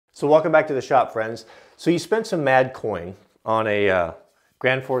So welcome back to the shop, friends. So you spent some mad coin on a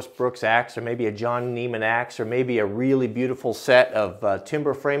Grand Force Brooks axe, or maybe a John Neiman axe, or maybe a really beautiful set of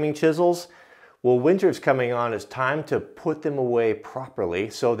timber framing chisels. Well, winter's coming on. It's time to put them away properly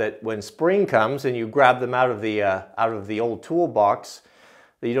so that when spring comes and you grab them out of the old toolbox,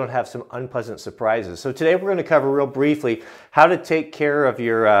 that you don't have some unpleasant surprises. So today we're going to cover real briefly how to take care of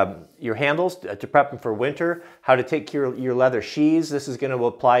your handles to prep them for winter, how to take care of your leather sheaths. This is going to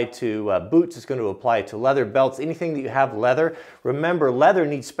apply to boots, it's going to apply to leather belts, anything that you have leather. Remember, leather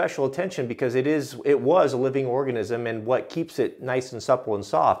needs special attention because it was a living organism, and what keeps it nice and supple and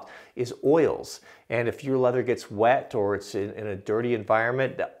soft is oils. And if your leather gets wet or it's in a dirty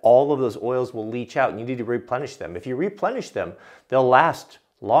environment, all of those oils will leach out and you need to replenish them. If you replenish them, they'll last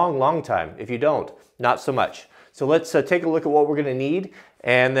long time. If you don't, not so much. So let's take a look at what we're going to need,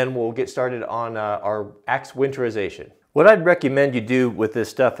 and then we'll get started on our axe winterization. What I'd recommend you do with this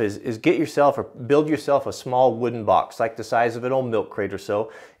stuff is get yourself or build yourself a small wooden box, like the size of an old milk crate or so,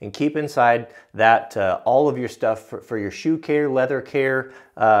 and keep inside that all of your stuff for your shoe care, leather care,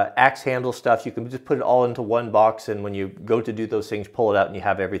 axe handle stuff. You can just put it all into one box, and when you go to do those things, pull it out and you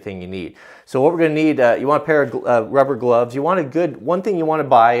have everything you need. So what we're going to need, you want a pair of rubber gloves. You want one thing you want to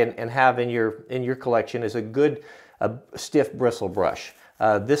buy and have in your collection is a good stiff bristle brush.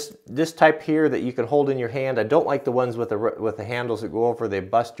 This type here that you can hold in your hand. I don't like the ones with the handles that go over, they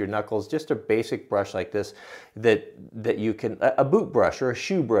bust your knuckles. Just a basic brush like this that you can, a boot brush or a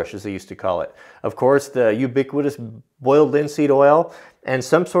shoe brush as they used to call it. Of course, the ubiquitous boiled linseed oil and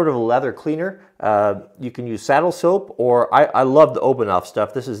some sort of a leather cleaner. You can use saddle soap, or I love the Obanoff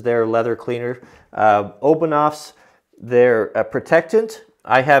stuff. This is their leather cleaner. Obanoff's, they're a protectant.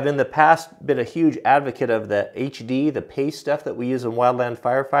 I have in the past been a huge advocate of the HD, the paste stuff that we use in wildland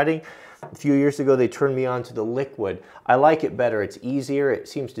firefighting. A few years ago, they turned me on to the liquid. I like it better. It's easier. It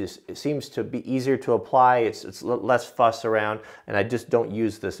seems to be easier to apply. It's less fuss around, and I just don't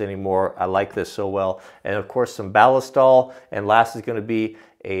use this anymore. I like this so well. And of course, some ballistol, and last is going to be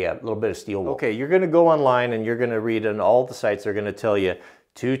a little bit of steel wool. Okay, you're going to go online and you're going to read, and all the sites are going to tell you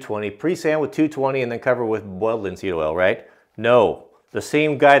 220, pre-sand with 220, and then cover with boiled linseed oil, right? No. The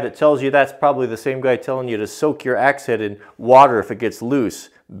same guy that tells you that's probably the same guy telling you to soak your axe head in water if it gets loose.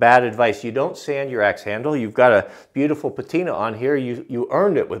 Bad advice. You don't sand your axe handle. You've got a beautiful patina on here. You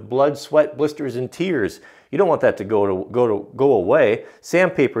earned it with blood, sweat, blisters, and tears. You don't want that to go away.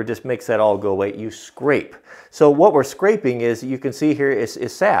 Sandpaper just makes that all go away. You scrape. So what we're scraping is, you can see here,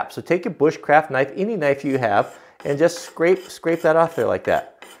 is sap. So take a bushcraft knife, any knife you have, and just scrape that off there like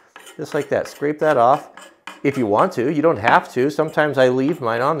that. Just like that. Scrape that off. If you want to, you don't have to. Sometimes I leave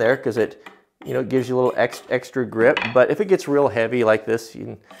mine on there because it, gives you a little extra grip. But if it gets real heavy like this,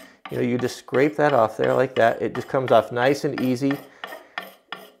 you just scrape that off there like that. It just comes off nice and easy,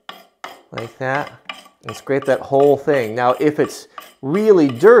 like that, and scrape that whole thing. Now, if it's really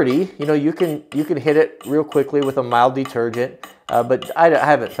dirty, you can hit it real quickly with a mild detergent. But I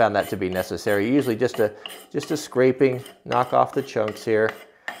haven't found that to be necessary. Usually just a scraping, knock off the chunks here.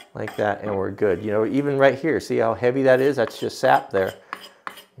 Like that, and we're good. Even right here, see how heavy that is? That's just sap there.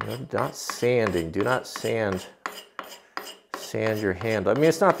 Not sanding. Do not sand your handle. I mean,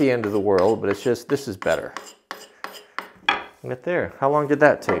 it's not the end of the world, but it's just, this is better. Right there. How long did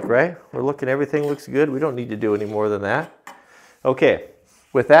that take, right? We're looking, everything looks good. We don't need to do any more than that. Okay,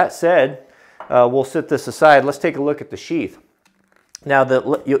 with that said, we'll set this aside. Let's take a look at the sheath. Now,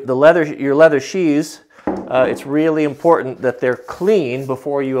 your leather sheaths, it's really important that they're clean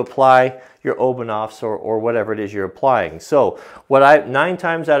before you apply your Obanoffs or whatever it is you're applying. So 9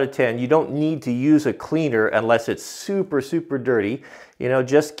 times out of 10, you don't need to use a cleaner unless it's super dirty.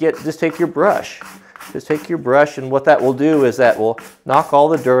 Just take your brush. Just take your brush, and what that will do is that will knock all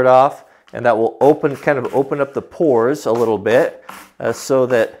the dirt off, and that will kind of open up the pores a little bit, so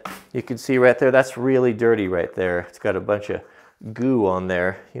that you can see right there, that's really dirty right there. It's got a bunch of goo on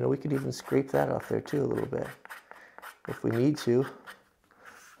there. We could even scrape that off there too a little bit if we need to.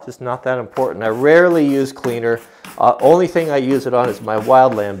 Just not that important. I rarely use cleaner. Only thing I use it on is my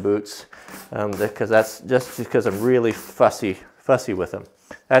wildland boots, because that's just because I'm really fussy with them.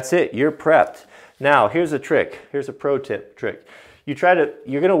 That's it. You're prepped. Now here's a trick. Here's a pro tip trick. You're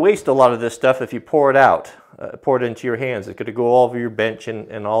going to waste a lot of this stuff if you pour it out. Pour it into your hands. It's going to go all over your bench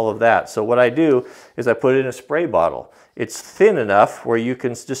and all of that. So what I do is I put it in a spray bottle. It's thin enough where you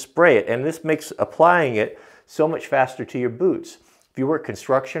can just spray it, and this makes applying it so much faster to your boots. If you work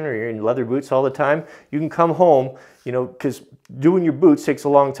construction or you're in leather boots all the time, you can come home, because doing your boots takes a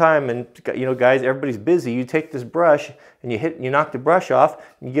long time, and guys, everybody's busy. You take this brush and you knock the brush off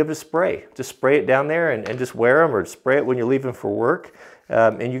and you give it a spray. Just spray it down there and just wear them, or spray it when you're leaving for work.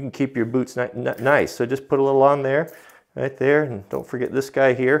 and you can keep your boots nice. So just put a little on there, right there, and don't forget this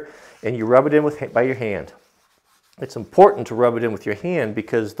guy here, and you rub it in by your hand. It's important to rub it in with your hand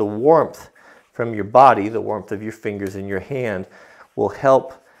because the warmth from your body, the warmth of your fingers in your hand, will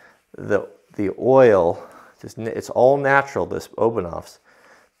help the oil, it's all natural, this Obenauf's,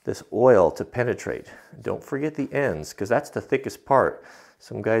 this oil to penetrate. Don't forget the ends, because that's the thickest part.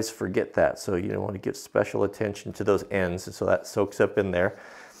 Some guys forget that, so you want to give special attention to those ends, and so that soaks up in there.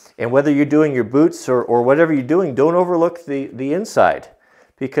 And whether you're doing your boots or whatever you're doing, don't overlook the inside,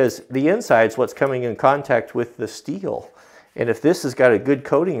 because the inside is what's coming in contact with the steel. And if this has got a good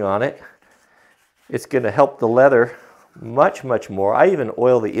coating on it, it's going to help the leather much, much more. I even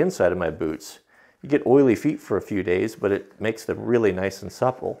oil the inside of my boots. You get oily feet for a few days, but it makes them really nice and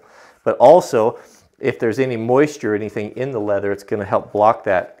supple. But also, if there's any moisture or anything in the leather, it's going to help block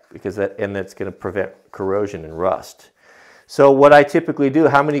that, and that's going to prevent corrosion and rust. So what I typically do,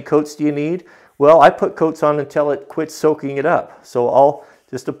 how many coats do you need? Well, I put coats on until it quits soaking it up. So I'll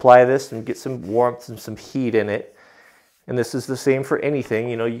just apply this and get some warmth and some heat in it. And this is the same for anything.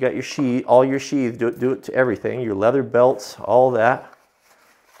 You got your sheath, all your sheath, do it to everything, your leather belts, all that.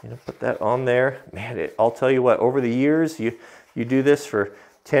 Put that on there. Man, I'll tell you what, over the years, you do this for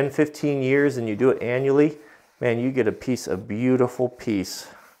 10, 15 years and you do it annually, man, you get a beautiful piece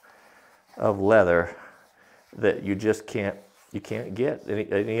of leather that you just can't get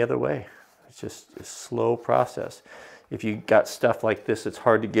any other way. It's just a slow process. If you got stuff like this, it's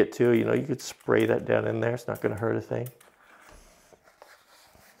hard to get to, you could spray that down in there. It's not going to hurt a thing.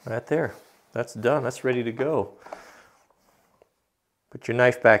 Right there. That's done. That's ready to go. Put your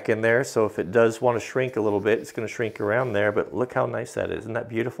knife back in there, so if it does want to shrink a little bit, it's going to shrink around there, but look how nice that is. Isn't that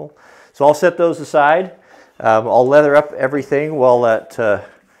beautiful? So I'll set those aside. I'll leather up everything while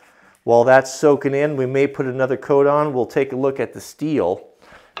that's soaking in. We may put another coat on. We'll take a look at the steel.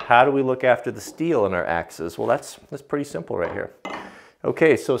 How do we look after the steel in our axes? Well, that's pretty simple right here.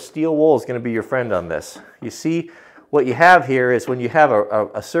 Okay, so steel wool is going to be your friend on this. You see, what you have here is when you have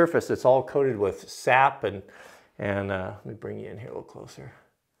a surface that's all coated with sap and let me bring you in here a little closer.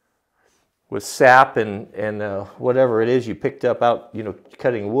 With sap and whatever it is you picked up out,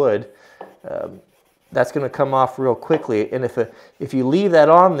 cutting wood, that's going to come off real quickly. And if you leave that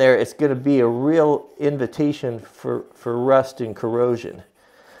on there, it's going to be a real invitation for rust and corrosion.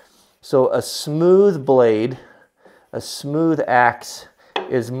 So a smooth blade, a smooth axe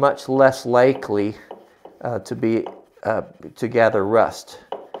is much less likely to gather rust.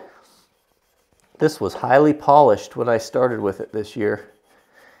 This was highly polished when I started with it this year,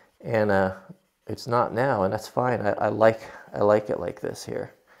 and it's not now, and that's fine. I like it like this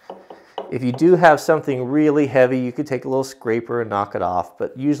here. If you do have something really heavy, you could take a little scraper and knock it off,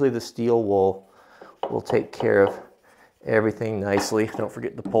 but usually the steel wool will take care of everything nicely. Don't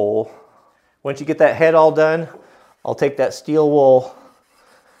forget the pole. Once you get that head all done, I'll take that steel wool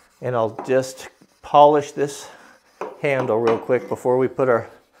and I'll just polish this handle real quick before we put our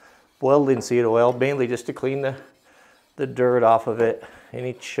boiled linseed oil, mainly just to clean the dirt off of it,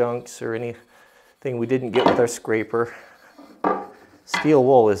 any chunks or anything we didn't get with our scraper. Steel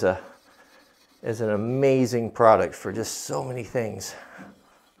wool is an amazing product for just so many things.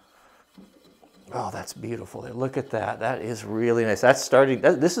 Oh, that's beautiful. Look at that. That is really nice. That's starting.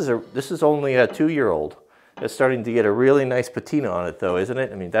 This is only a 2-year-old. It's starting to get a really nice patina on it, though, isn't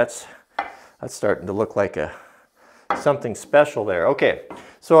it? I mean, that's starting to look like something special there. Okay,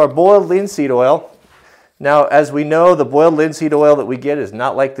 so our boiled linseed oil. Now, as we know, the boiled linseed oil that we get is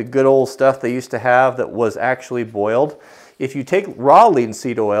not like the good old stuff they used to have that was actually boiled. If you take raw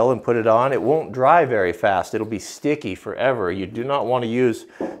linseed oil and put it on, it won't dry very fast. It'll be sticky forever. You do not want to use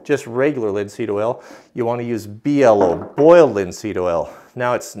just regular linseed oil. You want to use BLO, boiled linseed oil.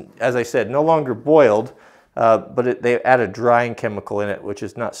 Now it's, as I said, no longer boiled, but they add a drying chemical in it, which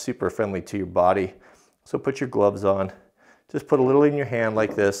is not super friendly to your body. So put your gloves on. Just put a little in your hand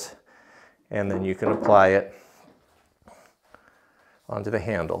like this, and then you can apply it onto the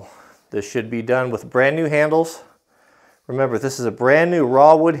handle. This should be done with brand new handles. Remember, this is a brand new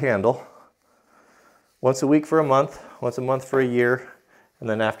raw wood handle. Once a week for a month, once a month for a year, and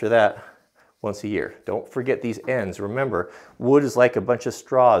then after that, once a year. Don't forget these ends. Remember, wood is like a bunch of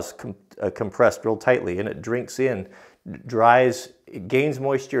straws compressed real tightly, and it drinks in, dries, it gains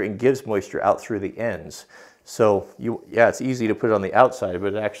moisture and gives moisture out through the ends. So yeah, it's easy to put it on the outside,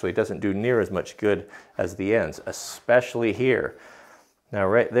 but it actually doesn't do near as much good as the ends, especially here. Now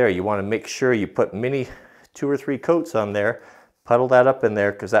right there, you want to make sure you put 2 or 3 coats on there, puddle that up in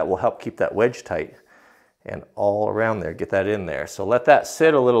there, because that will help keep that wedge tight. And all around there, get that in there. So let that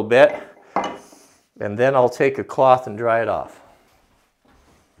sit a little bit, and then I'll take a cloth and dry it off.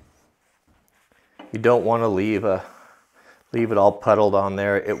 You don't want to leave it all puddled on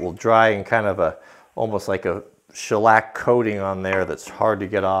there. It will dry in kind of almost like a shellac coating on there that's hard to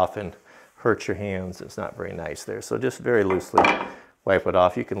get off and hurt your hands. It's not very nice there. So just very loosely wipe it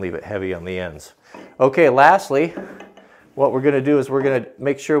off. You can leave it heavy on the ends. Okay, lastly, what we're going to do is we're going to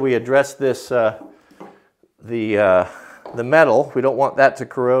make sure we address this, the metal. We don't want that to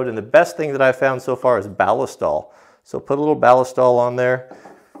corrode, and the best thing that I've found so far is ballistol. So put a little ballistol on there,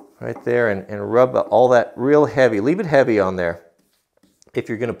 right there, and rub all that real heavy. Leave it heavy on there if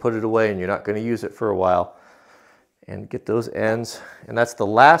you're going to put it away and you're not going to use it for a while. And get those ends, and that's the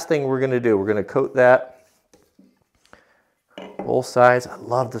last thing we're going to do. We're going to coat that both sides. I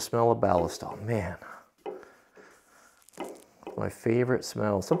love the smell of ballistol, man. My favorite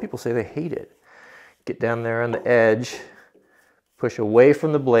smell. Some people say they hate it. Get down there on the edge, push away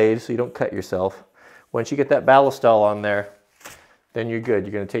from the blade so you don't cut yourself. Once you get that ballistol on there, then you're good.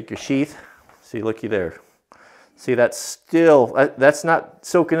 You're going to take your sheath. See, looky there. See, that's not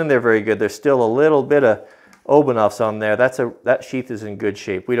soaking in there very good. There's still a little bit of Obenov's on there. That sheath is in good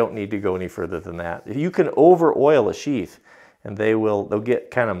shape. We don't need to go any further than that. You can over oil a sheath and they'll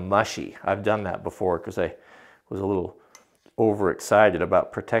get kind of mushy. I've done that before because I was a little overexcited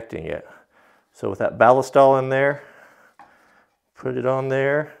about protecting it. So with that ballistol in there, put it on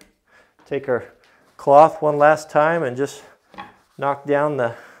there. Take our cloth one last time and just knock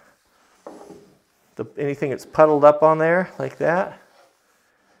down anything that's puddled up on there like that.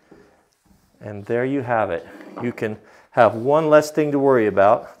 And there you have it. You can have one less thing to worry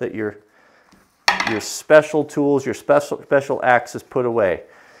about, that your special tools, your special axe is put away.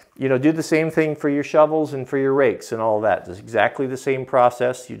 You know, do the same thing for your shovels and for your rakes and all that. It's exactly the same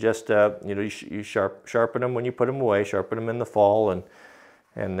process. You just, you sharpen them when you put them away, sharpen them in the fall,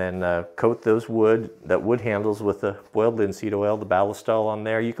 and then coat those wood handles with the boiled linseed oil, the ballistol on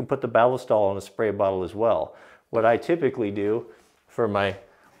there. You can put the ballistol on a spray bottle as well. What I typically do for my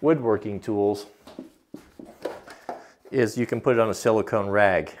woodworking tools is you can put it on a silicone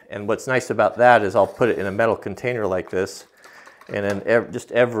rag. And what's nice about that is I'll put it in a metal container like this, and then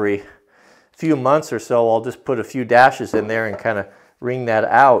just every few months or so I'll just put a few dashes in there and kind of wring that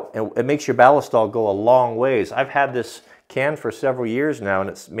out, and it makes your ballistol go a long ways. I've had this can for several years now, and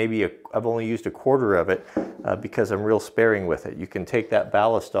it's maybe I've only used a quarter of it because I'm real sparing with it. You can take that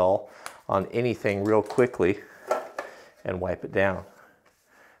ballistol on anything real quickly and wipe it down.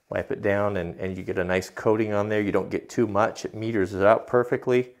 Wipe it down and you get a nice coating on there. You don't get too much. It meters it out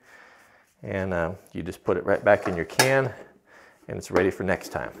perfectly. And you just put it right back in your can and it's ready for next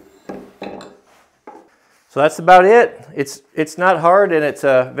time. So that's about it. It's not hard, and it's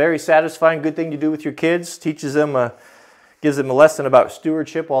a very satisfying, good thing to do with your kids. Teaches them, gives them a lesson about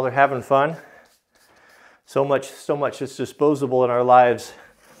stewardship while they're having fun. So much is disposable in our lives.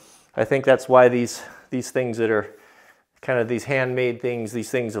 I think that's why these things that are kind of these handmade things,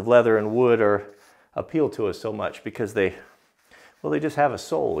 these things of leather and wood appeal to us so much, because they just have a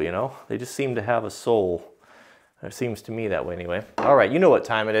soul, you know? They just seem to have a soul. It seems to me that way anyway. All right, you know what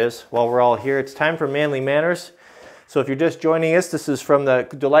time it is. While we're all here, it's time for Manly Manners. So if you're just joining us, this is from the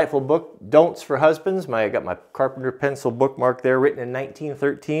delightful book, Don'ts for Husbands. I got my carpenter pencil bookmark there, written in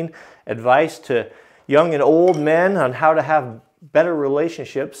 1913. Advice to young and old men on how to have better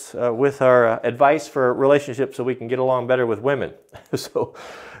relationships, with our advice for relationships so we can get along better with women. So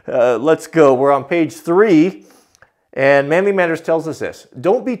let's go. We're on page 3, and Manly Manners tells us this: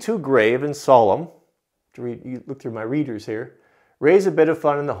 don't be too grave and solemn. You look through my readers here. Raise a bit of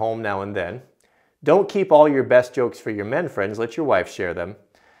fun in the home now and then. Don't keep all your best jokes for your men friends. Let your wife share them.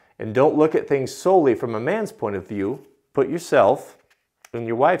 And don't look at things solely from a man's point of view. Put yourself in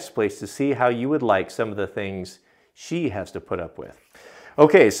your wife's place to see how you would like some of the things she has to put up with.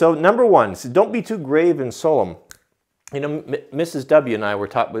 Okay, so number 1, so don't be too grave and solemn. You know, Mrs. W and I were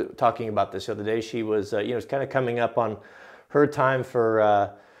talking about this the other day. She was, it's kind of coming up on her time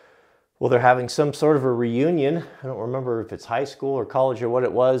for, well, they're having some sort of a reunion. I don't remember if it's high school or college or what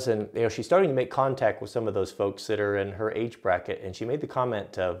it was. And, she's starting to make contact with some of those folks that are in her age bracket. And she made the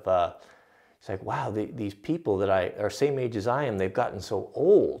comment of, it's like, wow, these people that are same age as I am, they've gotten so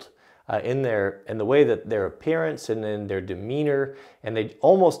old. In the way that their appearance and in their demeanor, and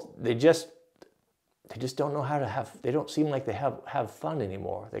they just don't know how to have, they don't seem like they have fun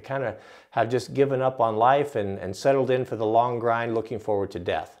anymore. They kind of have just given up on life and settled in for the long grind, looking forward to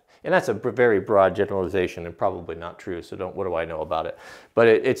death. And that's a very broad generalization and probably not true, so what do I know about it?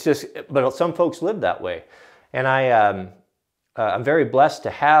 But but some folks live that way. And I'm very blessed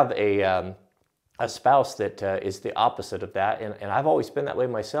to have a spouse that is the opposite of that, and I've always been that way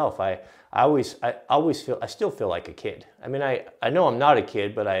myself. I still feel like a kid. I mean, I know I'm not a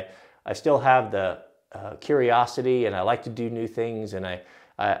kid, but I I still have the curiosity, and I like to do new things, and I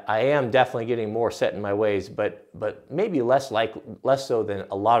am definitely getting more set in my ways, but maybe less so than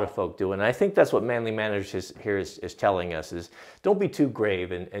a lot of folk do. And I think that's what Manly Manners here is telling us, is don't be too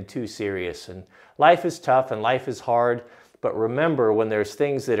grave and too serious. And life is tough and life is hard, but remember, when there's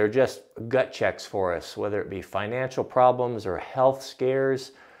things that are just gut checks for us, whether it be financial problems or health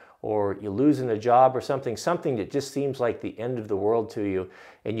scares, or you're losing a job or something that just seems like the end of the world to you,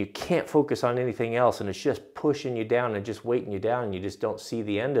 and you can't focus on anything else, and it's just pushing you down and just weighting you down, and you just don't see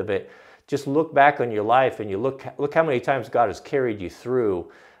the end of it. Just look back on your life, and you look how many times God has carried you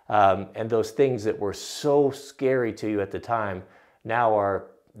through, and those things that were so scary to you at the time now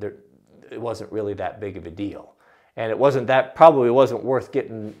it wasn't really that big of a deal. And probably wasn't worth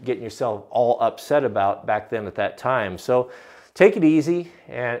getting yourself all upset about back then at that time. So take it easy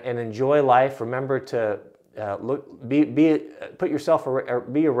and enjoy life. Remember to put yourself or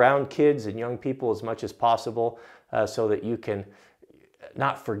be around kids and young people as much as possible, so that you can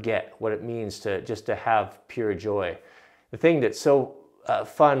not forget what it means to have pure joy. The thing that's so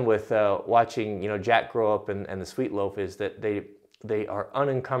fun with watching Jack grow up and the Sweet Loaf is that they are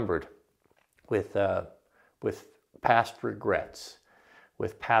unencumbered with past regrets,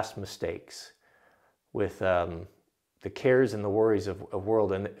 with past mistakes, with the cares and the worries of the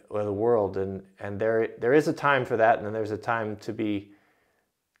world, and there is a time for that, and then there's a time to be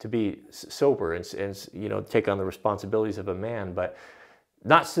sober and take on the responsibilities of a man, but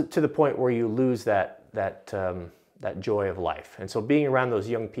not to the point where you lose that joy of life. And so being around those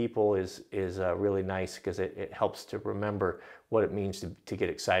young people is really nice, because it helps to remember what it means to get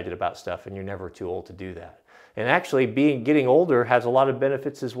excited about stuff, and you're never too old to do that. And actually, getting older has a lot of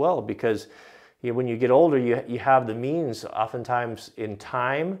benefits as well, because when you get older, you have the means, oftentimes in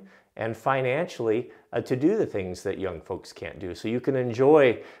time and financially, to do the things that young folks can't do. So you can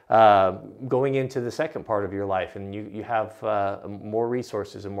enjoy going into the second part of your life, and you have more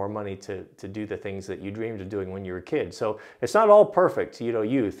resources and more money to do the things that you dreamed of doing when you were a kid. So it's not all perfect,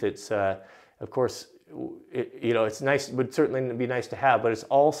 youth. It's of course, it's nice. It would certainly be nice to have, but it's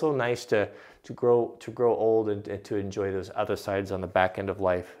also nice to grow old and to enjoy those other sides on the back end of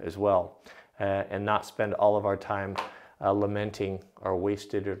life as well, and not spend all of our time lamenting our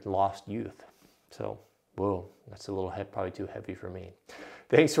wasted or lost youth. So, whoa, that's a little probably too heavy for me.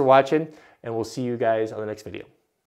 Thanks for watching, and we'll see you guys on the next video.